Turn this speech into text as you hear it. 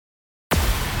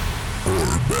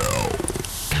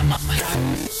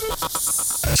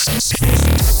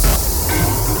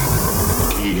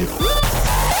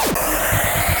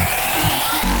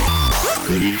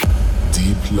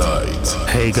DeepLight.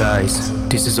 Hey guys,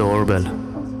 this is ORBEL.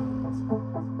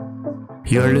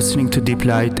 You are listening to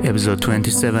DeepLight episode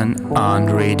 27 on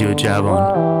Radio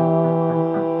Javon.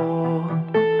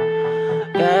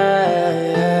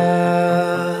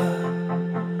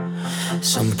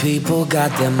 Some people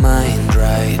got their mind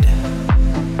right.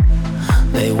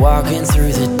 They walking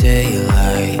through the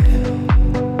daylight.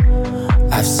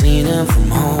 I've seen them from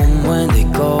home when they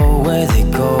go where they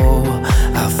go.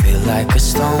 I feel like a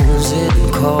stone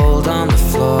sitting cold on the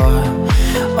floor.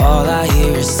 All I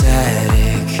hear is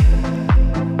static,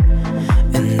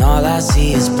 and all I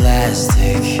see is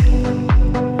plastic.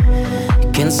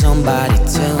 Can somebody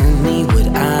tell me what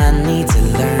I need to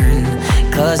learn?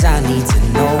 'Cause I need to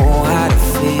know how to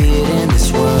fit in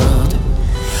this world.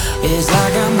 It's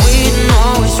like I'm waiting,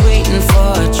 always waiting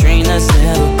for a train that's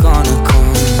never gonna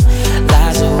come.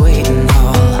 Lies are waiting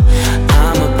all.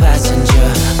 I'm a passenger.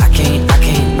 I can't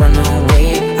run away.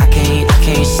 I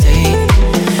can't stay.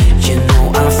 You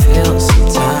know I feel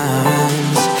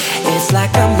sometimes. It's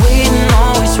like I'm waiting,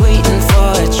 always waiting for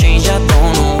a change. I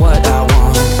don't know what I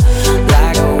want.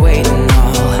 Like I'm waiting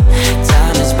all.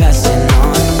 Time is passing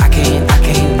on. I can't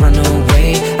run away.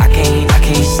 I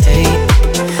can't stay.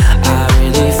 I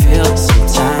really feel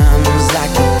sometimes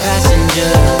like a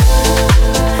passenger.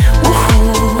 Woohoo.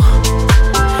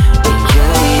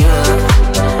 Yeah, yeah.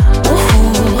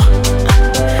 Woohoo.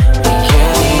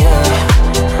 Yeah, yeah.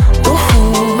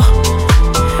 Woohoo.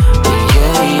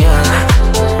 Yeah, yeah.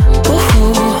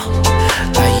 Woohoo.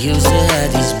 I used to have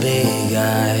these big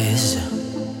eyes,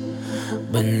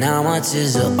 but now my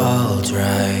tears are all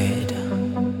dried.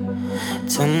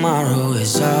 Tomorrow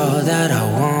is all that I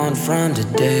want from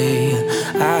today.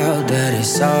 I hope that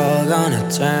it's all gonna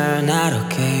turn out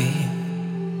okay.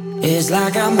 It's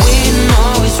like I'm waiting,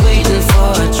 always waiting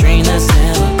for a train that's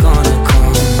never gonna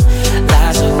come.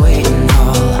 Lies are waiting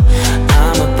all.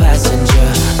 I'm a passenger.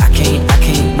 I can't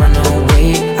run away.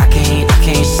 I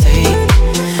can't stay.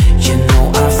 You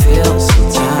know I feel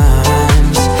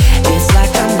sometimes. It's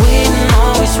like I'm waiting,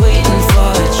 always waiting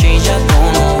for a change. I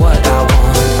don't know what I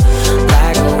want.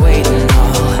 Like I'm waiting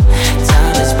all.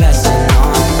 Time is passing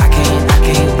on. I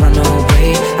can't run away.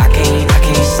 I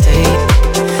can't stay.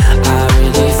 I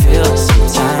really feel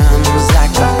sometimes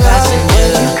like a passenger.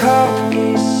 You call me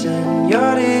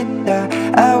Seorita.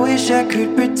 I wish I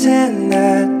could pretend I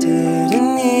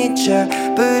didn't need ya,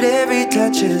 but every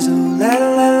touch is ooh la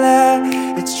la la.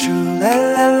 It's true la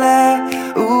la la.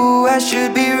 Ooh, I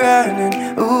should be running.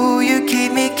 Ooh, you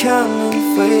keep me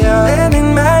coming for ya. And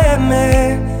in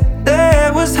Miami, the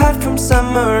air was hot from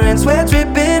summer and sweat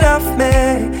dripping off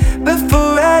me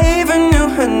before I even knew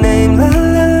her name. La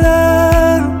la la.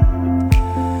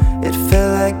 It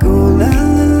felt like ooh la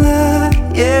la la.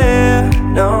 Yeah,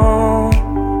 no.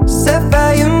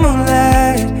 Sapphire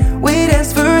moonlight, we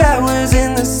danced for hours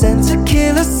in the scent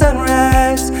tequila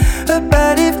sunrise. Her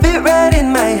body fit right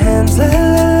in my hands. La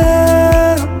la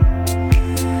la.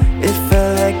 It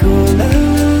felt like ooh la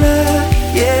la la.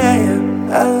 Yeah,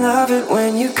 I love it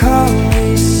when you call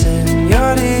me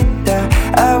Seorita.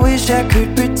 I wish I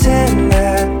could pretend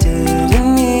I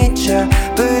didn't need ya,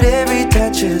 but every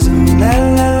touch is ooh la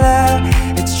la la.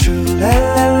 It's true la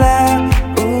la la.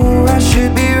 Ooh, I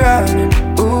should be running.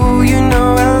 Ooh, you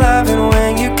know I love it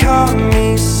when you call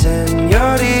me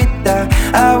Seorita.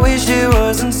 I wish it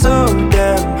wasn't so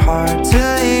damn hard to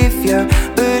leave ya,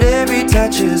 but every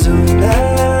touch is ooh la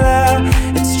la la.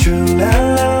 It's true la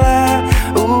la la.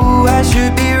 Ooh, I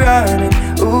should be running.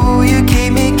 Ooh, you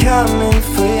keep me coming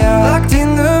for ya. Locked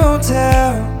in the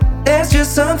hotel, there's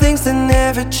just some things that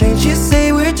never change. You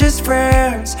say we're just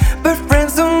friends, but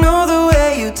friends don't know the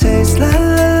way you taste. La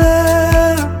la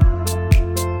la.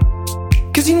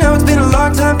 'Cause you know it's been a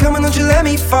long time coming, don't you let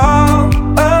me fall.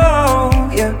 Oh,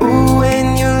 yeah. Ooh,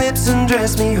 when your lips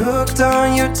undress me, hooked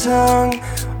on your tongue.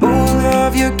 Ooh,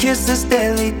 love your kisses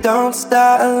deadly, don't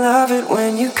stop. I love it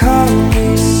when you call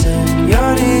me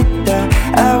Seorita.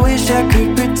 I wish I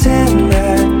could pretend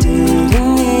I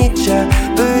didn't need ya,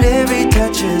 but every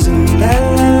touch is ooh la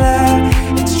la la.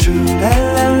 It's true la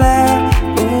la la.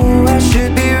 Ooh, I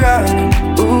should be running.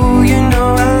 Ooh, you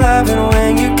know I love it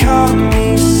when you call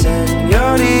me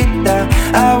Seorita.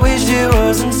 I wish it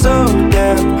wasn't so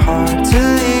damn hard to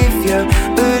leave ya,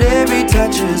 but every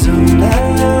touch is ooh la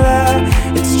la la.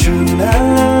 It's true la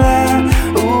la la.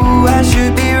 Ooh, I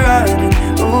should be running.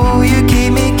 Ooh, you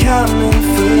keep me coming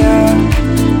for ya.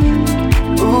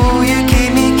 Ooh, you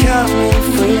keep me coming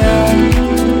for ya.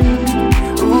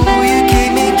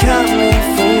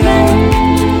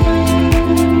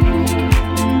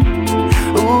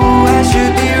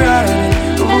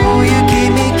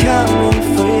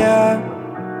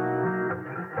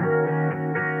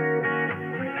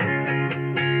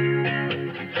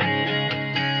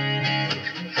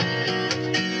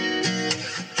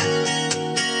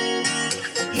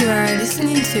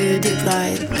 listening to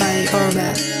DeepLight by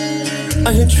ORBEL.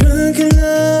 Are you drunk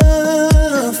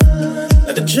enough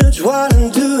to judge what I'm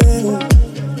doing?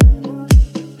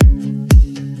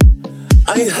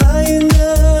 Are you high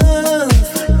enough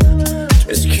to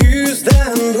excuse that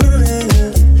I'm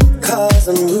moving? Cause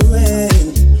I'm moving.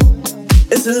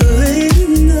 Is it late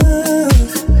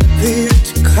enough for you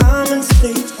to come and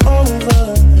sleep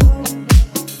over?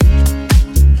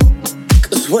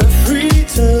 Cause we're free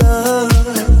to love,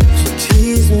 so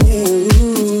tease me.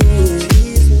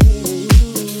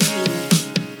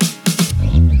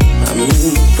 I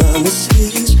made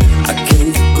promises, I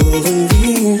gave you golden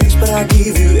rings, but I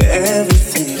give you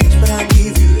everything,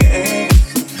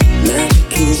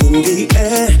 Magic is in the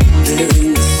air, there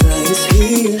ain't no science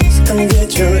here. Come get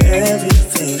your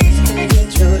everything,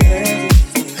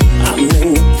 I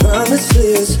made no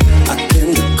promises, I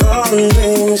gave you golden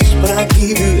rings, but I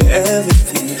give you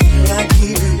everything,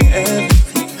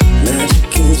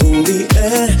 Magic is in the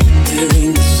air, there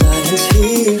ain't no science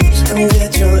here. Come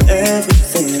get your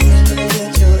everything,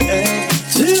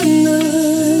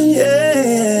 tonight, yeah.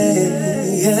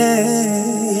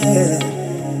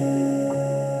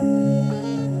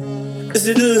 Is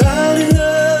it loud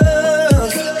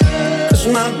enough? Cause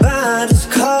my body's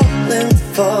calling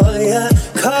for ya.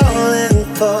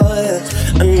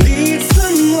 I need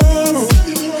someone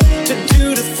to do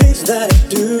the things that I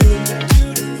do.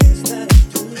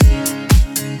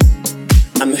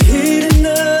 I'm heating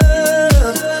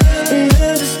up and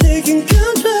they're just taking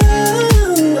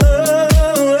control.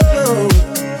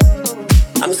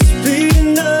 I'm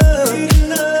speeding up,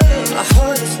 my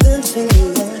heart is dancing.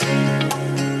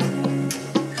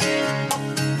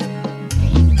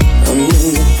 I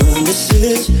made no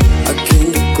promises, I gave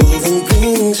you golden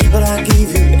rings, but I give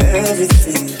you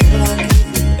everything.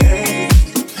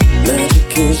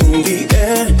 Magic is in the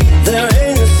air, there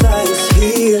ain't no science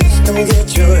here. Come get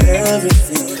your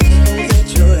everything,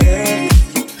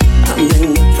 I made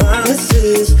no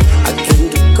promises, I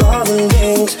gave you golden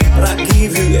rings, but I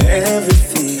give you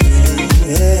everything.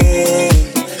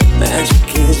 Magic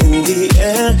is in the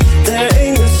air, there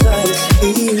ain't no science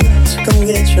here. So come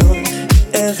get your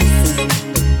everything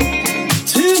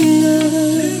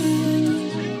tonight.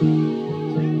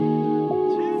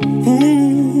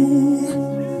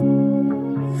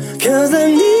 Cause I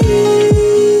need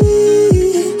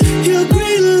your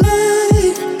green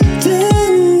light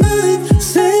tonight.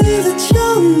 Say that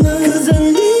you're mine. Cause I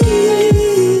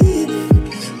need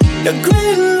your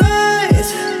green light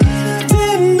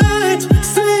tonight.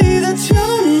 Say that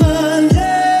you're mine.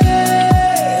 Yeah.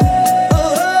 Oh,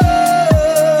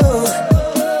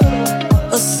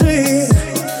 I say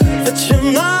that you're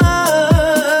mine.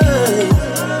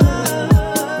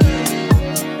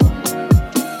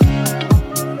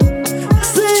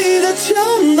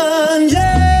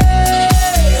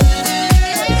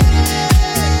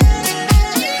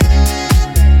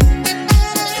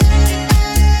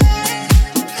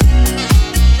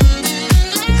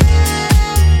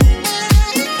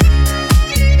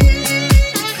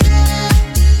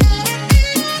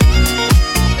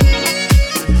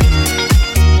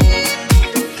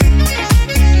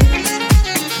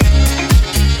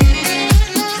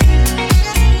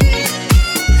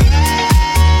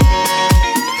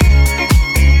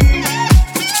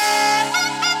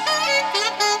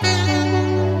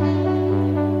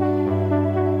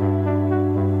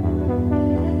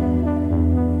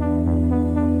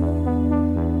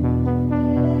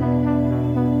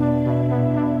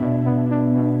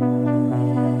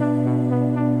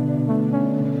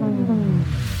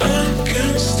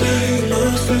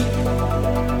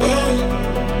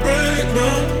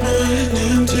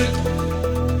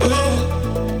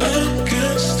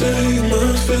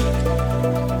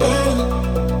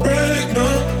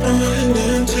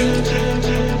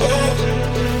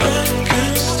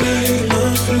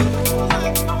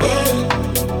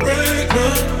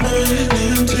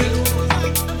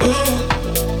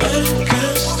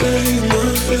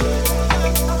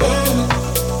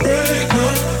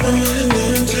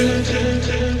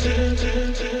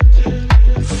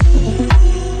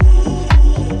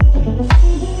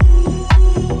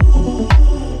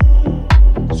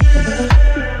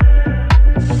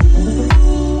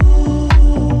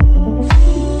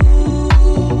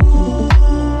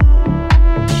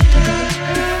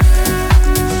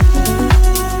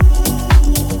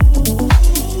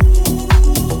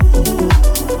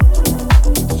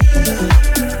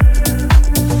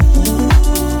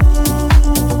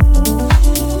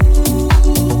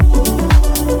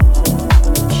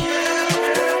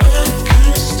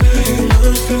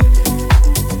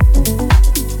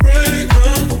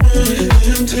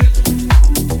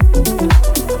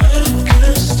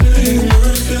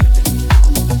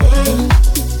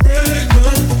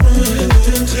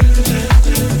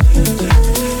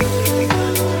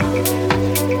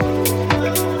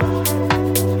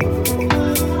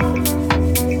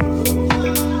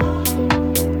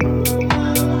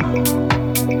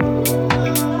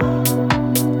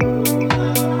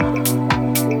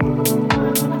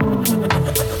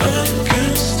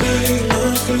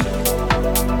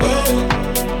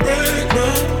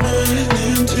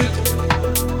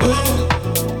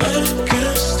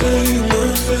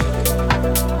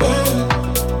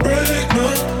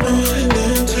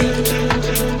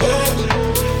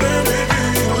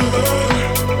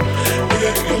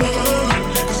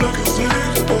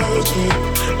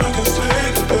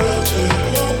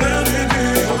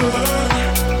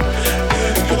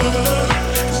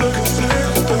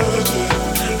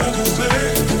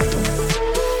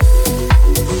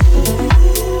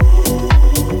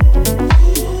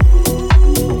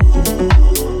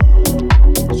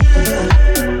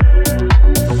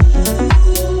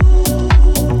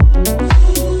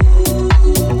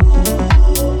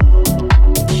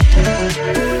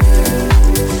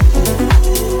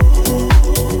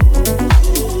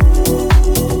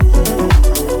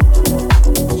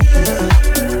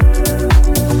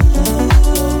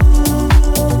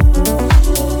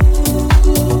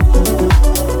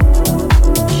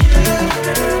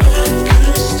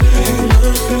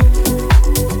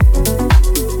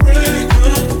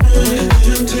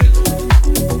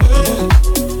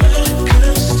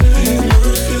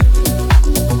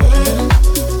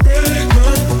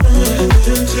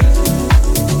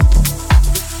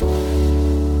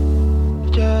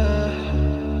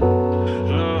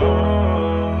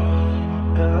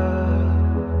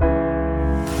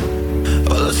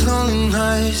 those lonely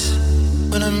nights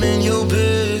when I'm in your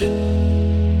bed,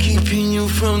 keeping you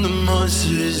from the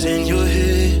monsters in your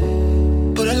head.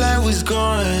 But the light was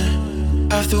gone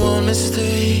after one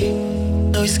mistake.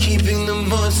 Now he's keeping the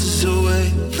monsters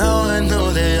away. Now I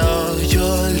know that all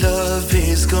your love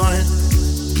is gone.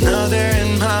 Now they're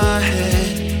in my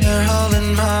head, they're all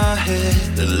in my head.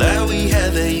 The light we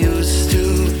had that used to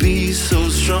be so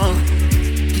strong.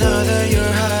 Now that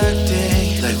you're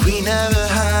hiding like we never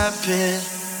happened.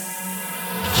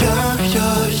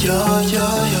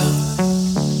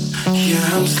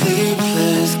 Yeah, I'm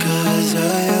sleepless cause of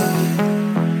you.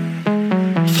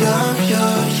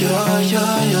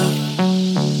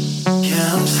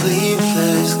 Yeah, I'm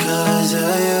sleepless cause of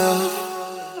you.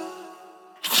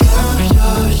 Yeah, I'm sleepless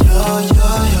cause of you.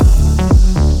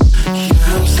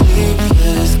 Yeah, I'm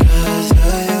sleepless cause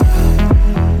of you.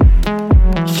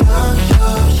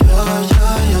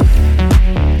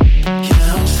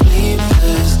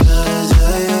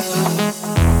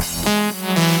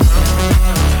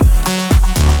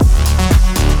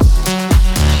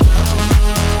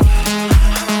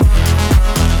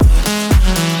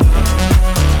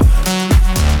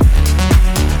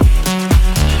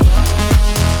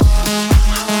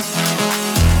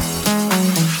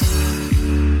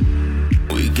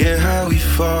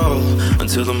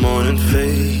 Until the morning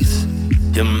fades.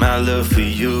 Yeah, my love for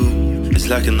you is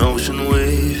like an ocean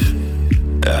wave.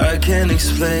 I can't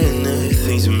explain the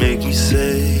things you make me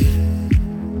say.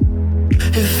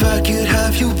 If I could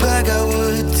have you back, I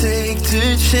would take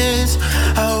the chance.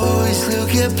 I always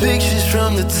look at pictures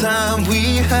from the time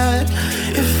we had.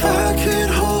 If I could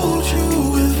hold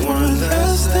you with one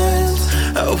last dance,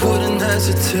 I wouldn't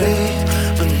hesitate.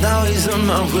 But now he's on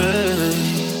my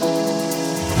way.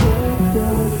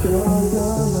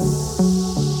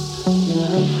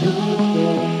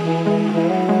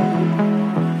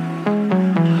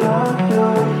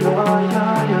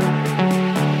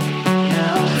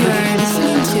 You're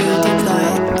listening to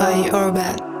DeepLight by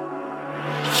ORBEL.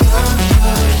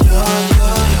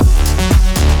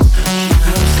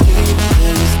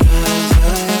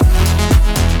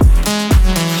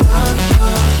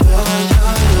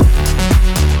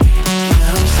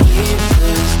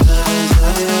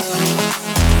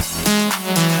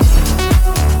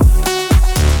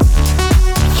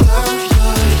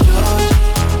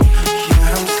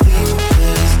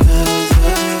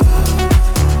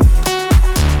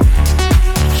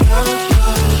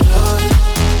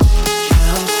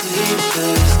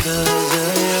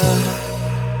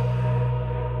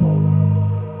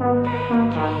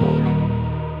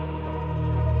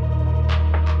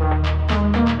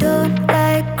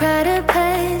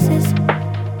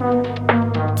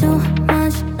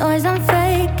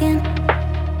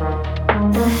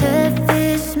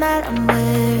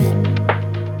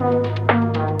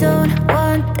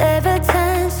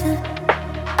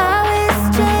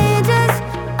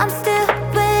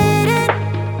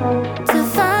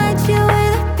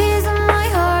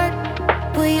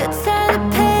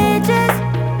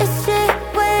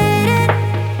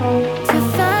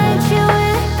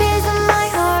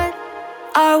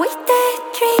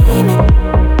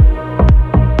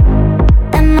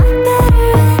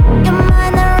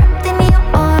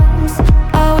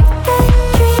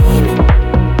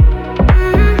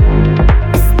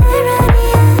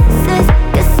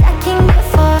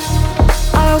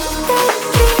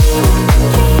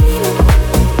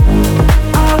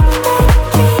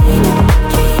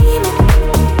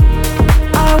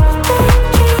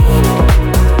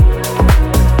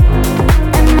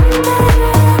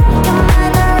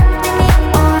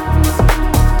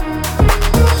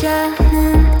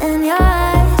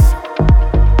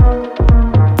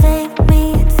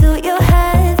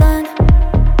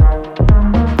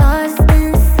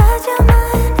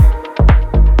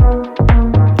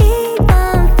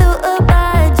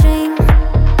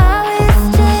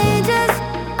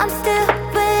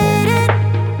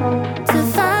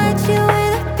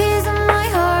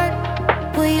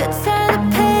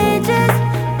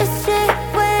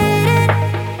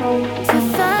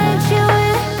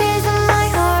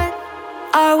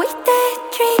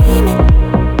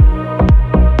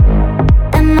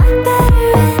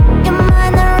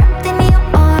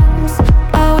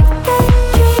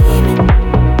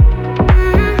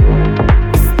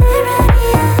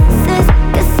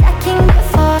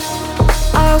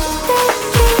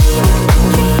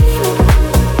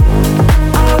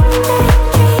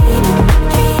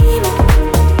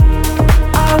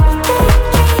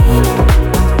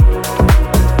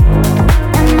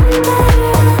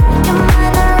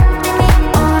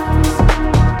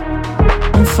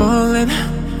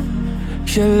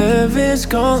 Your love is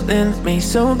calling me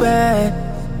so bad.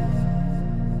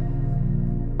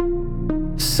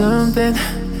 something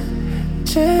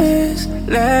just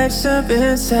lights up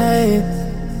inside.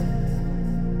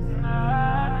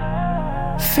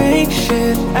 Fake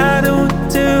shit, I don't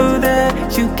do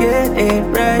that, you get it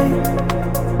right.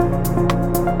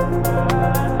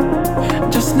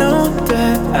 Just know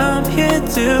that I'm here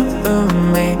to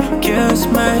make you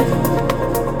smile.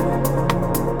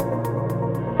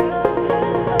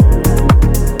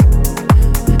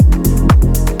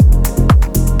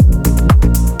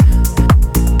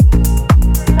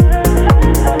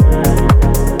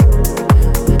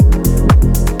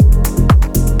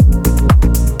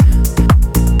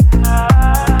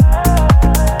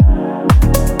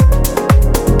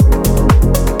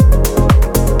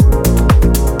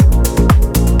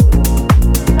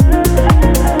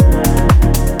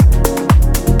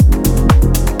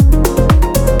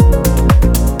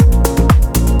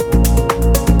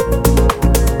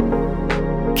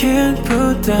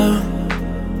 Down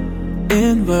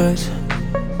in words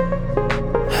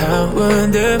how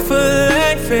wonderful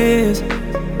life is,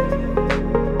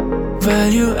 while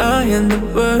you are in the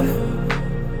world.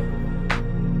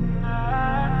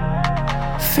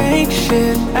 Fake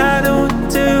shit, I don't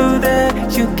do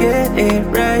that, you get it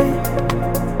right.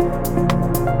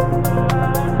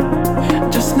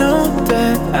 Just know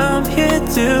that I'm here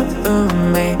to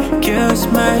make you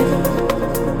smile.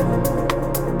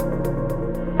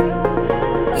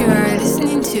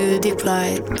 To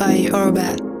DeepLight by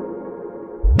ORBEL.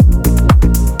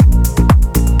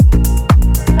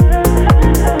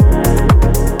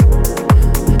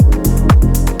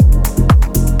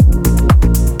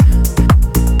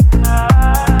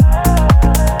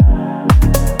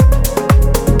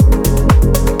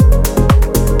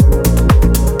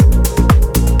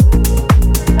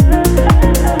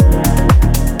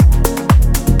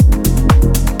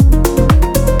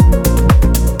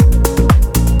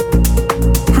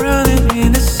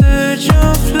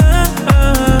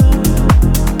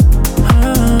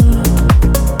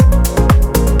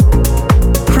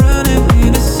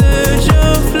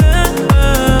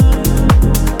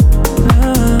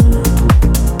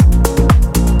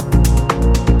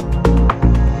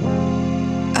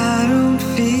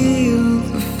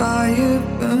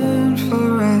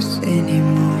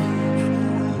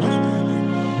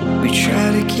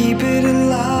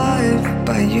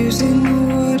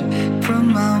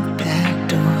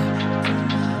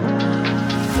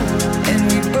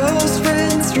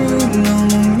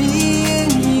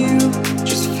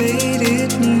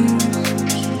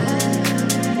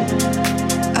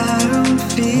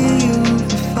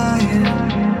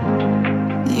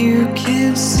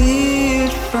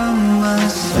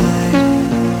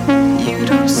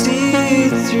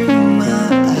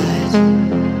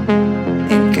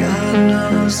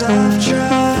 I've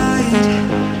tried,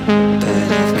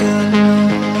 but I've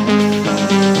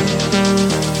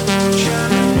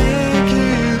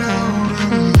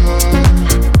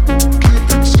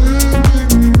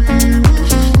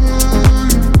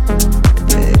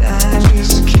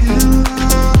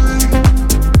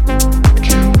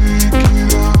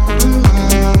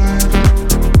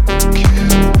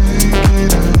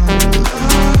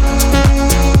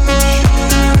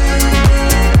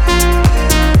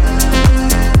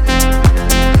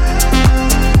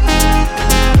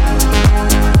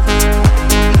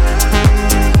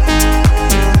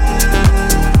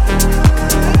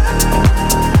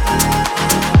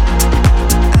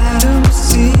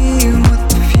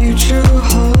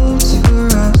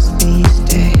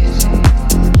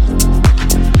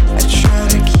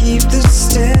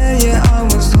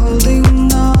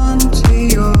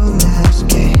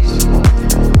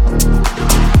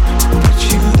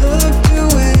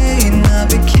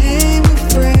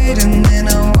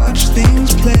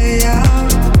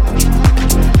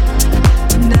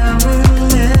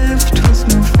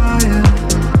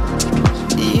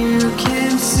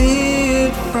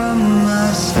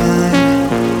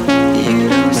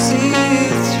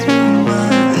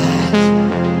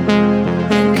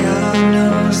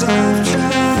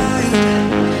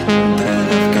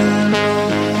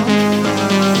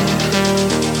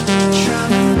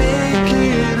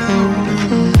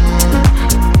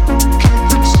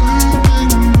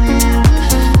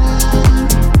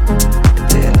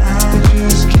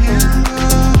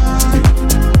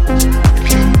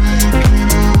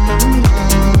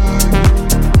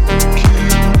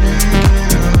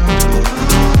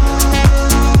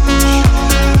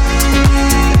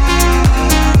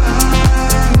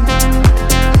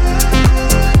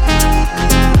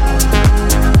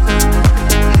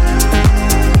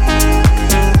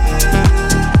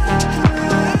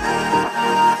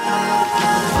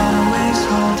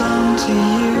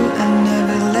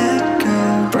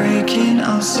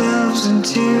chosen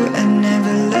to and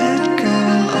never let go.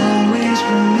 I'll always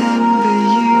remember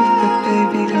you, but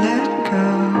baby, let go.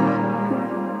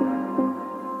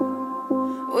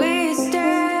 We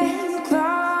stand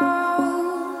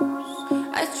close.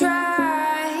 I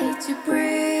try to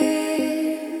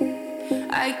breathe.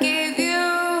 I give you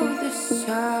the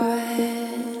sun.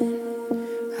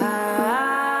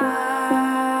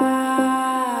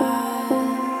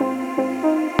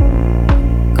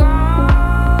 Go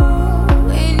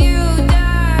in new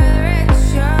direction.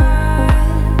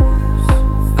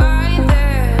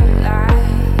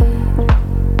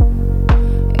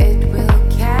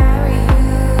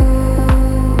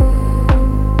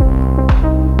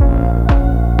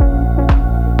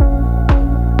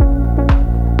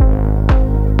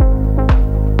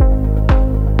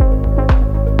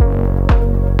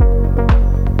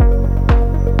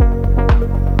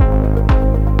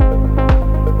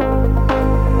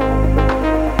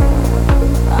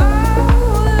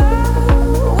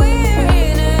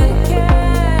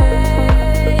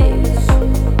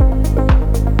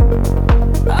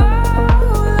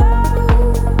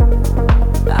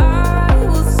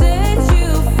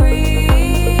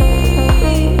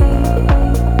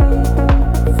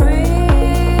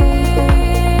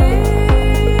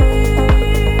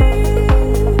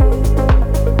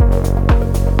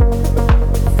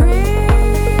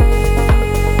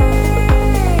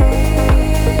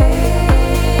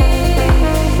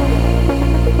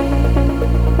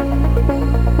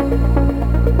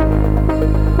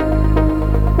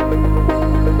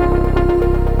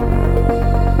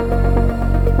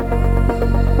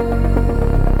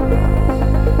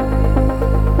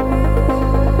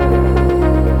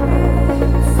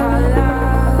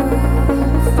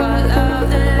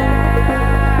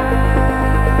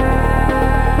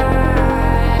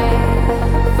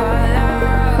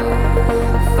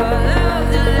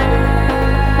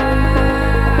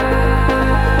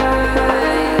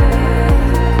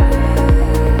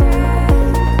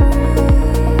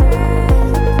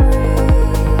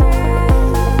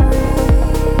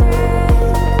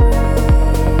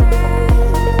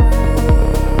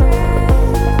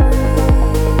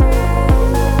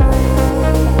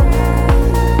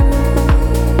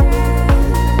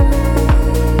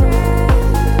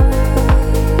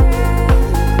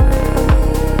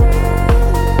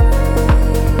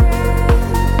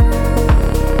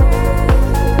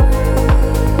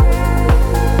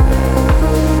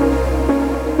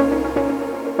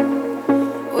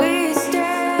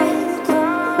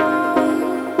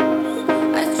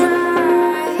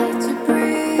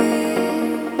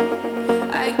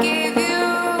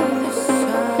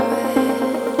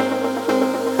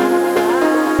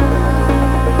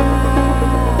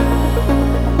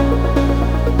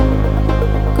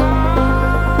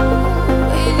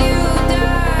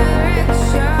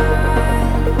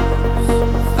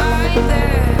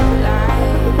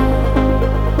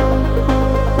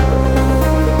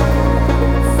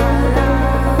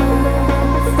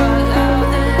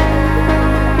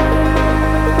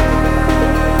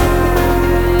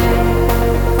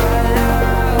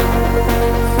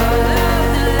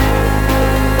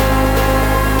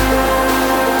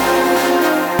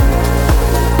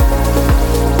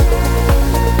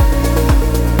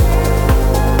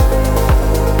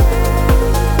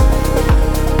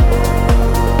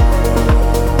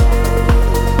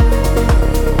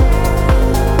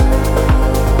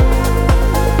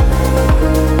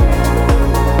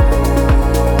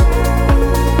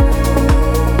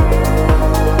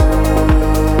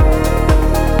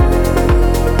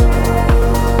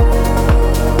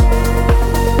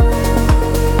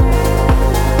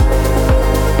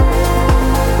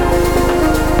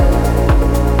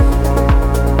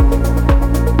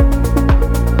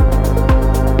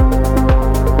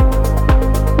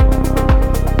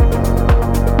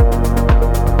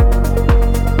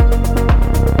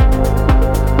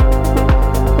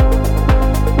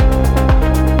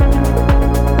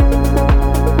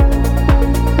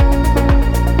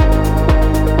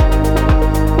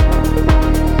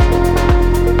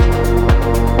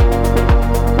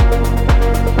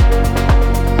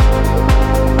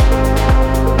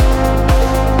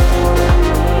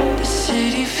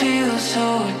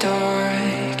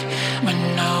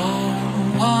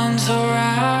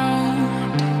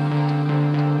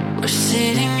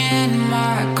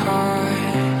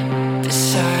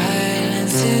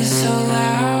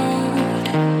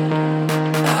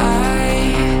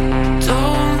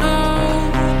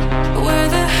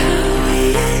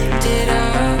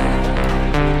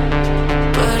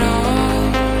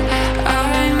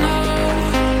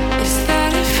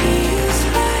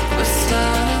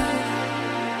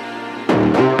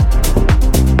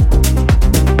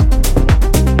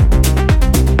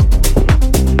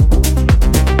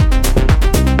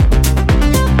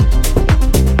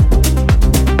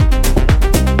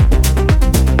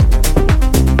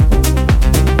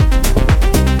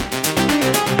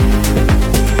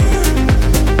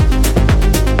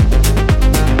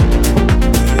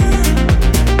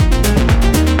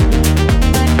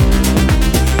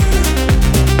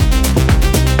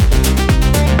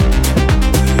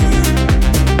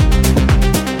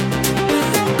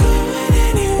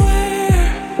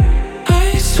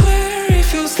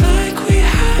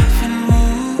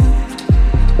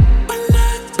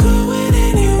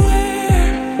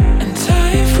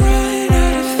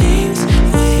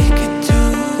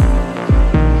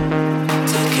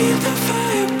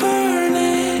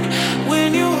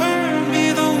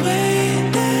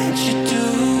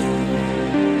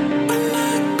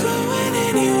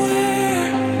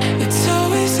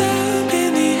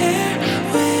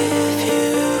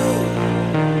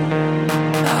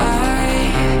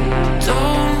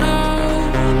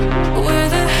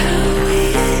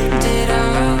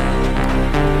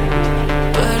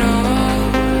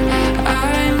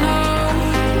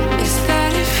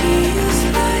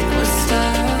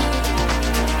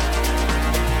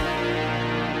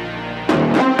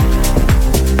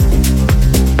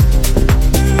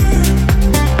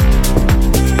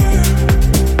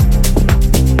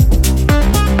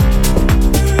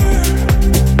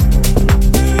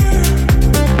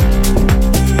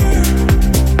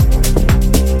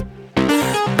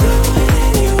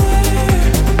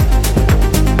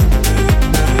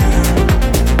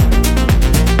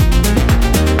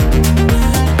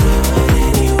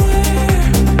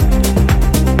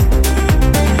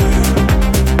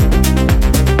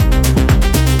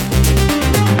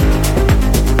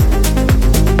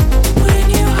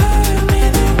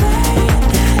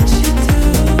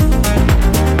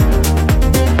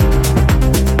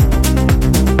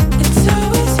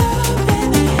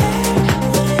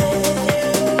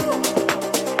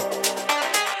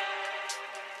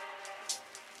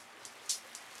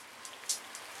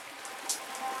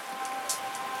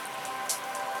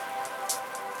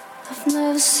 I've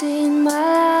never seen my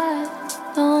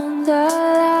life on the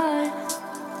line.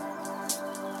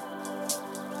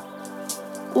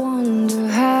 Wonder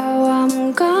how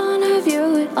I'm gonna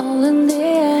view it all in the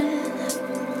end.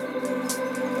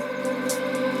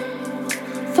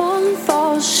 Falling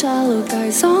for shallow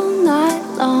guys all night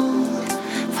long.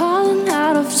 Falling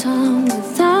out of time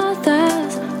with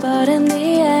others, but in the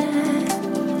end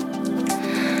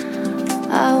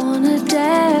I wanna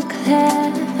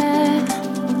declare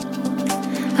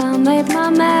I made my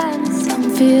meds, I'm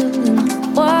feeling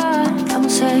what I'm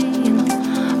saying.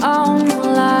 I'm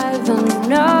alive and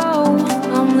know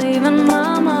I'm leaving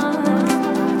mama,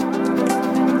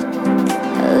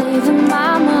 leaving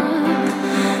mama.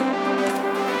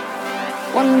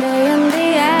 One day in the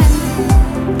end.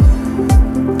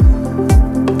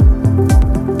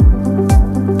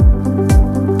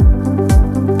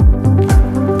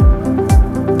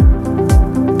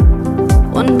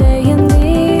 One day in the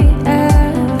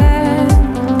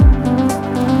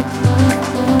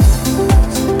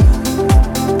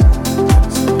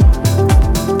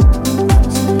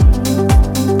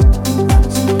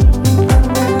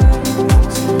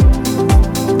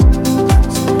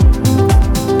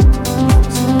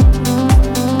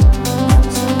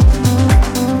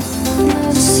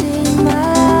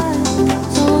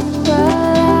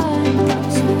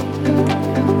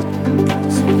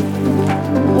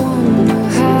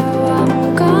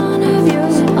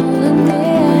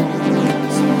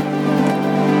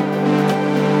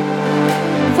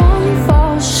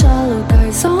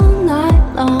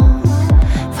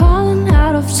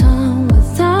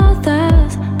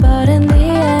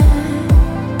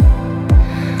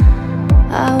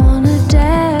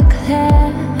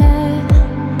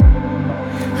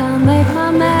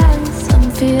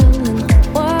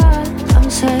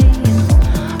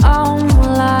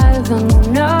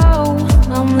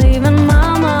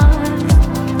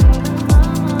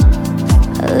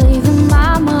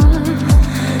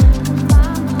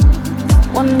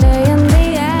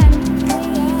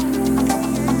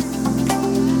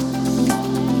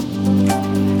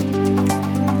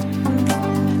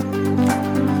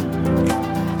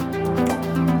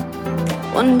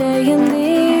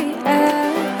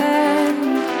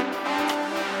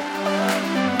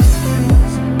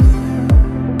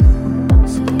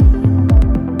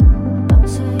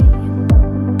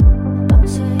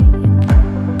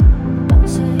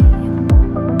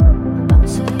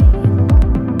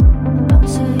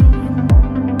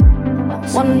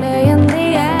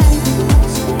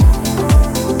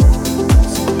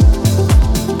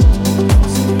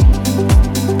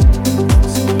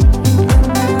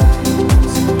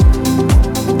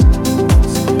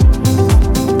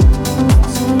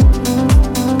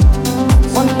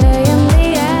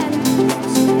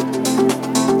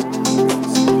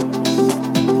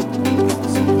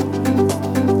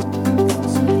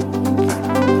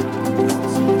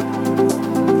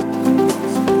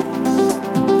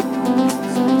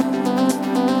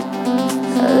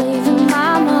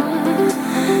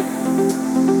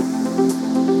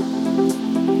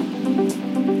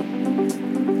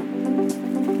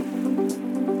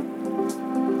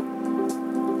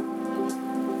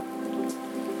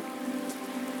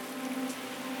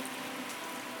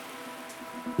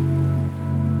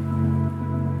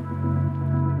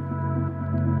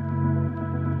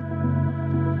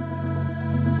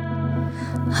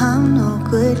I'm no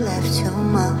good left to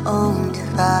my own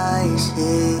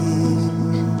devices.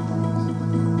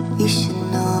 You should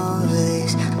know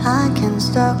this. I can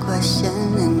start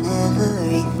questioning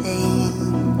everything.